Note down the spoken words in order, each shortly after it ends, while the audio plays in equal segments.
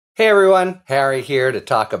Hey everyone, Harry here to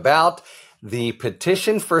talk about the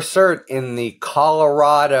petition for cert in the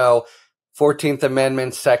Colorado 14th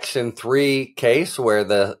Amendment Section 3 case where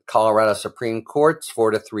the Colorado Supreme Court's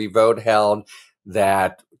 4-3 vote held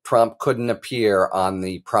that Trump couldn't appear on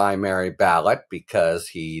the primary ballot because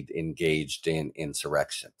he'd engaged in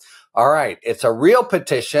insurrection. All right, it's a real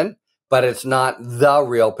petition, but it's not the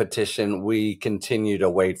real petition we continue to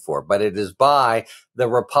wait for. But it is by the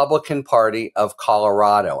Republican Party of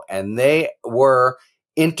Colorado, and they were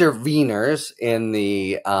interveners in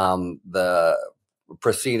the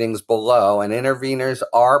proceedings below. And interveners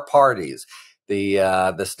are parties.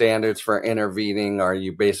 The standards for intervening are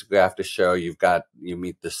you basically have to show you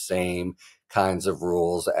meet the same kinds of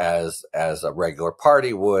rules as a regular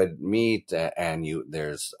party would meet, and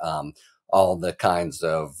there's all the kinds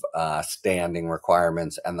of standing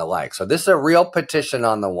requirements and the like. So this is a real petition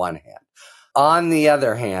on the one hand. On the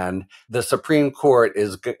other hand, the Supreme Court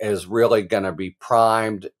is really going to be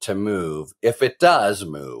primed to move, if it does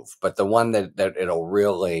move, but the one that it'll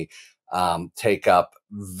really take up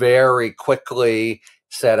very quickly,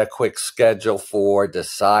 set a quick schedule for,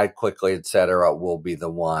 decide quickly, etc., will be the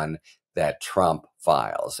one that Trump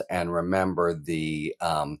files. And remember, the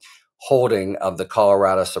holding of the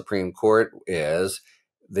Colorado Supreme Court is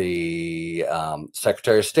the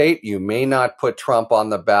Secretary of State, you may not put Trump on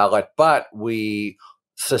the ballot, but we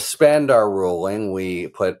suspend our ruling. We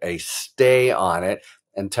put a stay on it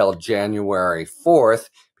until January 4th,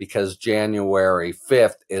 because January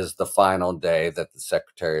 5th is the final day that the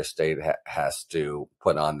Secretary of State has to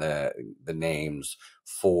put on the names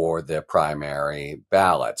for the primary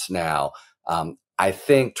ballots. Now, I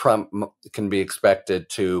think Trump can be expected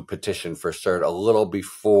to petition for cert a little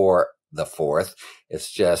before the 4th.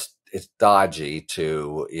 It's dodgy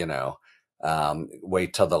to,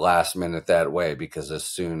 wait till the last minute that way, because as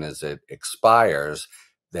soon as it expires,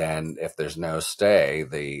 then if there's no stay,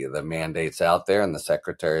 the mandate's out there and the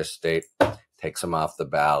Secretary of State takes him off the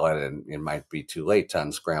ballot, and it might be too late to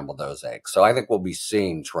unscramble those eggs. So I think we'll be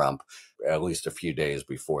seeing Trump at least a few days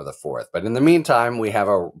before the 4th. But in the meantime, we have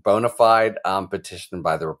a bona fide petition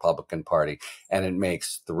by the Republican Party, and it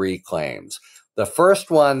makes 3 claims. The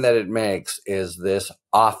first one that it makes is this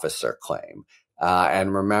officer claim.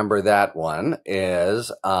 And remember, that one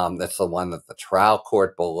is, that's the one that the trial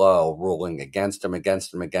court below, ruling against him,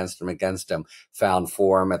 found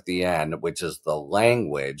for him at the end, which is the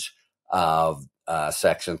language of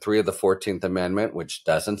Section 3 of the 14th Amendment, which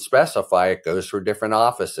doesn't specify. It goes through different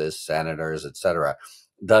offices, senators, etc.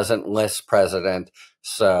 Doesn't list president.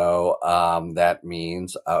 So that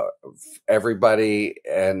means everybody,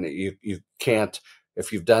 and you can't,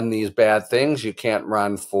 if you've done these bad things, you can't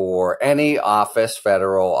run for any office,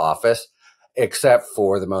 federal office, except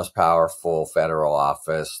for the most powerful federal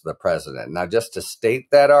office, the president. Now, just to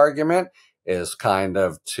state that argument is kind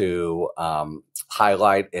of to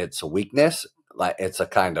highlight its weakness. Like, it's a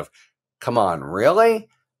kind of, come on, really?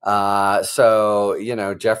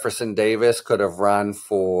 So, Jefferson Davis could have run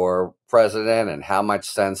for president, and how much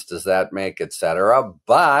sense does that make, etc.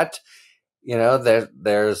 But,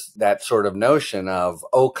 there's that sort of notion of,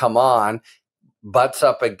 oh, come on, butts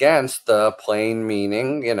up against the plain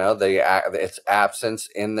meaning, its absence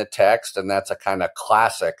in the text. And that's a kind of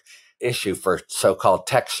classic issue for so-called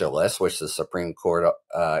textualists, which the Supreme Court,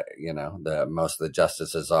 most of the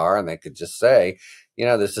justices are, and they could just say,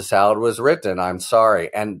 this is how it was written. I'm sorry.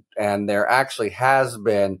 And there actually has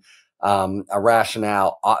been a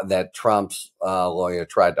rationale that Trump's lawyer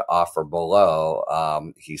tried to offer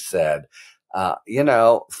below. He said,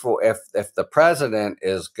 if the president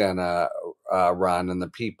is gonna run and the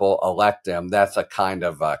people elect him, that's a kind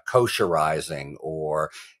of kosherizing or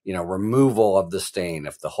removal of the stain.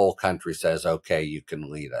 If the whole country says, okay, you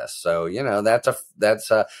can lead us, so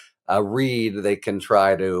that's a read they can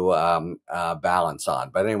try to balance on.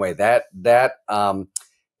 But anyway, that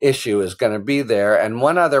issue is going to be there. And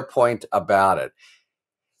one other point about it.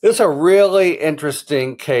 This is a really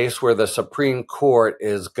interesting case where the Supreme Court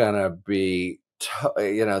is going to be,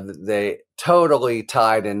 they totally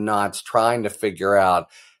tied in knots trying to figure out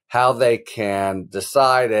how they can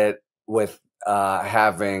decide it with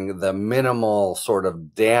having the minimal sort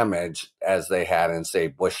of damage as they had in, say,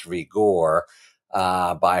 Bush v. Gore,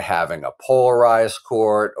 by having a polarized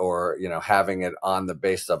court or, having it on the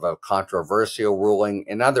basis of a controversial ruling.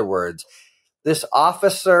 In other words, this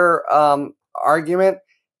officer argument,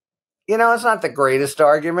 it's not the greatest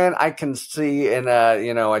argument. I can see in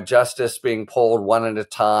a justice being polled one at a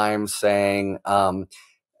time saying,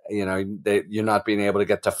 that you're not being able to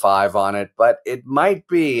get to 5 on it. But it might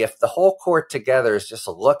be, if the whole court together is just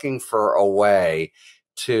looking for a way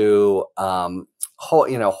to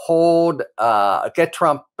get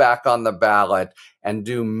Trump back on the ballot and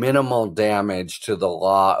do minimal damage to the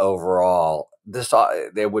law overall,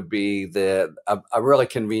 there would be a really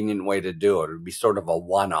convenient way to do it. It would be sort of a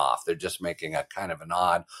one-off. They're just making a kind of an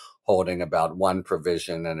odd holding about one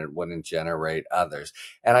provision, and it wouldn't generate others.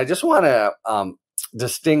 And I just want to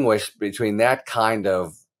distinguish between that kind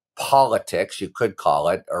of politics, you could call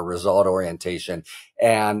it, or result orientation,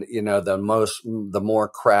 and the more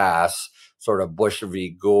crass sort of Bush v.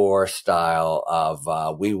 Gore style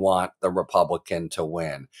of we want the Republican to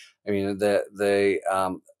win. I mean, the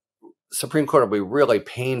Supreme Court will be really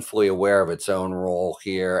painfully aware of its own role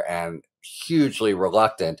here and hugely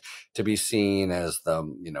reluctant to be seen as the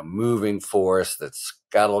moving force that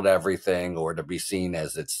scuttled everything, or to be seen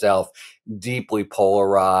as itself deeply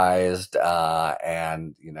polarized,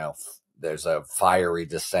 and there's a fiery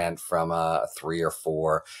dissent from 3 or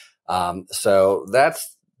 4. So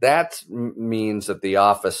that means that the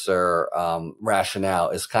officer rationale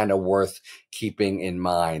is kind of worth keeping in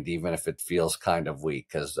mind, even if it feels kind of weak,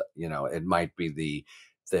 because it might be the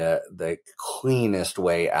cleanest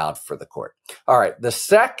way out for the court. All right, the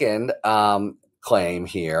second claim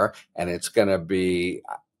here, and it's going to be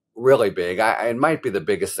really big. It might be the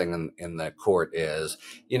biggest thing in the court is,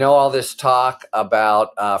 all this talk about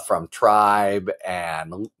from Tribe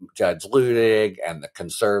and Judge Ludig and the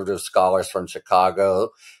conservative scholars from Chicago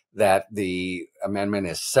that the amendment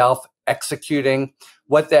is self-executing.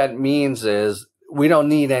 What that means is we don't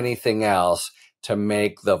need anything else to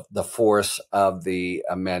make the force of the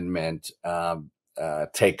amendment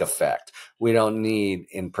take effect. We don't need,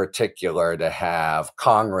 in particular, to have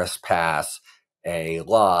Congress pass a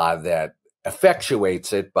law that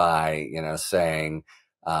effectuates it by, saying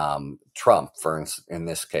Trump, in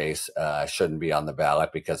this case, shouldn't be on the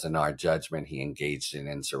ballot because, in our judgment, he engaged in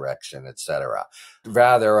insurrection, etc.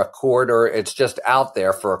 Rather, a court, or it's just out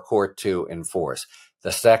there for a court to enforce.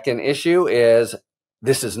 The second issue is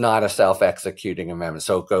this is not a self-executing amendment.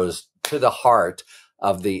 So it goes to the heart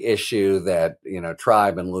of the issue that,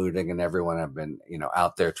 Tribe and Ludig and everyone have been,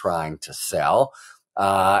 out there trying to sell.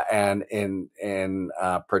 And in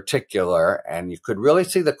particular, and you could really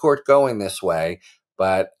see the court going this way,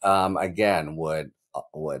 but again, would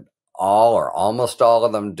all or almost all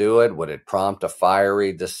of them do it? Would it prompt a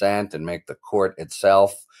fiery dissent and make the court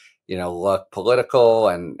itself, look political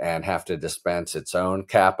and have to dispense its own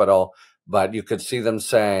capital? But you could see them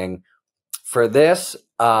saying, for this,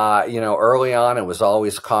 early on, it was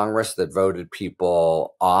always Congress that voted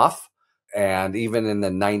people off. And even in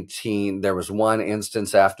there was one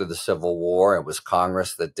instance after the Civil War, it was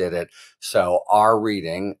Congress that did it. So our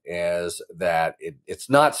reading is that it's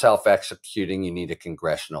not self-executing. You need a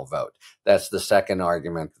congressional vote. That's the second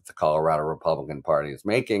argument that the Colorado Republican Party is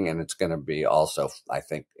making. And it's going to be also, I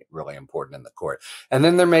think, really important in the court. And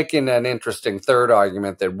then they're making an interesting third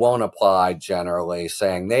argument that won't apply generally,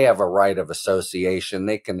 saying they have a right of association.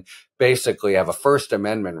 They can basically have a First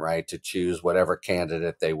Amendment right to choose whatever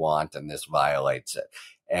candidate they want, and this violates it.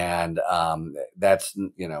 And that's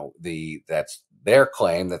their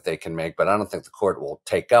claim that they can make, but I don't think the court will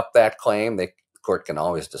take up that claim. The court can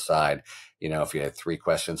always decide, if you have 3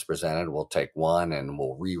 questions presented, we'll take 1 and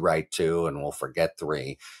we'll rewrite 2 and we'll forget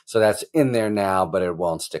 3. So that's in there now, but it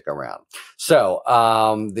won't stick around. So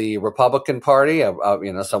the Republican Party,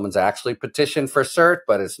 someone's actually petitioned for cert,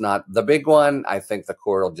 but it's not the big one. I think the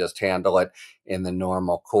court will just handle it in the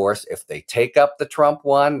normal course. If they take up the Trump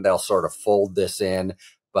one, they'll sort of fold this in.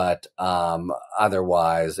 But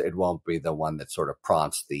otherwise, it won't be the one that sort of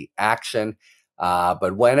prompts the action.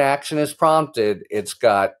 But when action is prompted, it's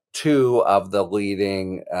got 2 of the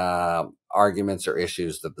leading arguments or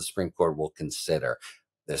issues that the Supreme Court will consider.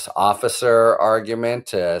 This officer argument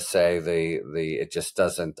to say it just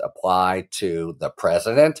doesn't apply to the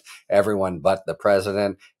president, everyone but the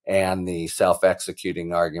president, and the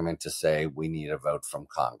self-executing argument to say we need a vote from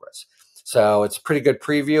Congress. So it's a pretty good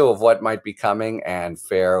preview of what might be coming, and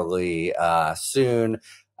fairly soon.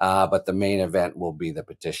 But the main event will be the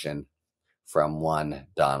petition from one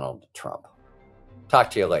Donald Trump.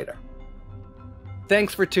 Talk to you later.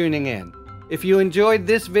 Thanks for tuning in. If you enjoyed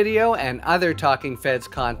this video and other Talking Feds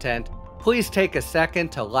content, please take a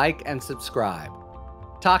second to like and subscribe.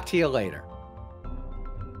 Talk to you later.